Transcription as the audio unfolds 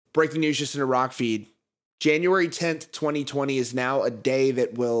Breaking news just in a rock feed. January 10th, 2020 is now a day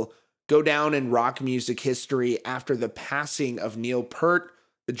that will go down in rock music history after the passing of Neil Peart,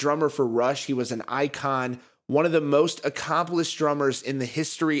 the drummer for Rush. He was an icon, one of the most accomplished drummers in the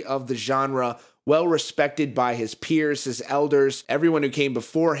history of the genre, well respected by his peers, his elders, everyone who came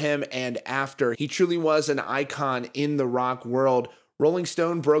before him and after. He truly was an icon in the rock world. Rolling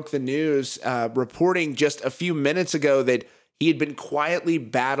Stone broke the news, reporting just a few minutes ago that he had been quietly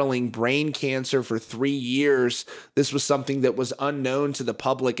battling brain cancer for 3 years. This was something that was unknown to the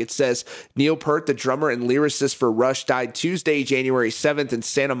public. It says Neil Peart, the drummer and lyricist for Rush, died Tuesday, January 7th in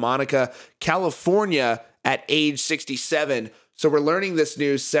Santa Monica, California at age 67. So we're learning this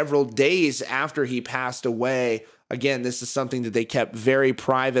news several days after he passed away. Again, this is something that they kept very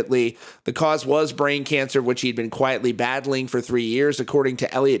privately. The cause was brain cancer, which he'd been quietly battling for 3 years, according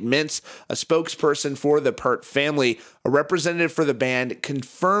to Elliot Mintz, a spokesperson for the Peart family. A representative for the band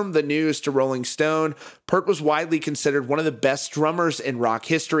confirmed the news to Rolling Stone. Peart was widely considered one of the best drummers in rock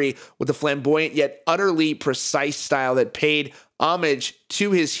history, with a flamboyant yet utterly precise style that paid homage to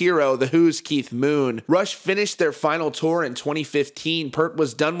his hero, The Who's Keith Moon. Rush finished their final tour in 2015. Peart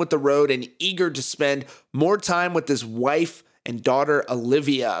was done with the road and eager to spend more time with his wife and daughter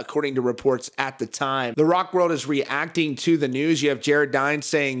Olivia, according to reports at the time. The rock world is reacting to the news. You have Jared Dine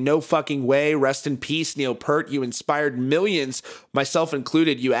saying, "No fucking way. Rest in peace, Neil Peart. You inspired millions, myself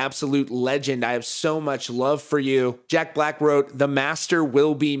included. You absolute legend. I have so much love for you." Jack Black wrote, "The master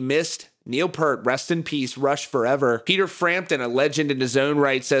will be missed. Neil Peart, rest in peace, Rush forever." Peter Frampton, a legend in his own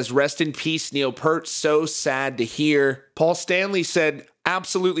right, says, "Rest in peace, Neil Peart. So sad to hear." Paul Stanley said,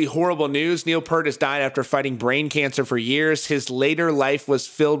 "Absolutely horrible news. Neil Peart has died after fighting brain cancer for years. His later life was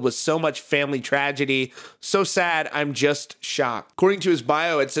filled with so much family tragedy. So sad, I'm just shocked." According to his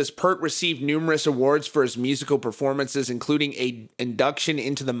bio, it says Peart received numerous awards for his musical performances, including an induction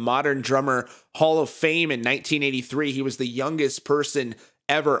into the Modern Drummer Hall of Fame in 1983. He was the youngest person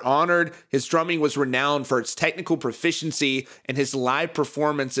ever honored. His drumming was renowned for its technical proficiency, and his live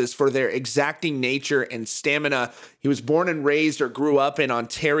performances for their exacting nature and stamina. He was born and raised or grew up in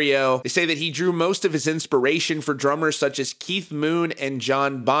Ontario. They say that he drew most of his inspiration for drummers such as Keith Moon and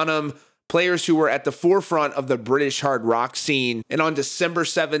John Bonham, players who were at the forefront of the British hard rock scene. And on December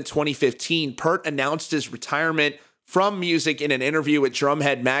 7, 2015, Peart announced his retirement from music in an interview with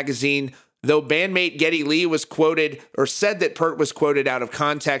Drumhead magazine. Though bandmate Geddy Lee was quoted, or said that Peart was quoted out of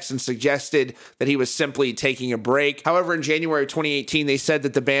context and suggested that he was simply taking a break. However, in January 2018, they said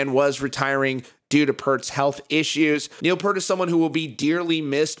that the band was retiring due to Peart's health issues. Neil Peart is someone who will be dearly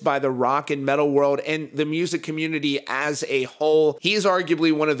missed by the rock and metal world and the music community as a whole. He is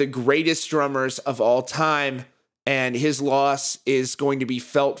arguably one of the greatest drummers of all time, and his loss is going to be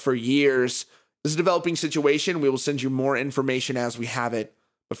felt for years. This is a developing situation. We will send you more information as we have it.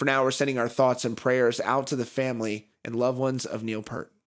 But for now, we're sending our thoughts and prayers out to the family and loved ones of Neil Peart.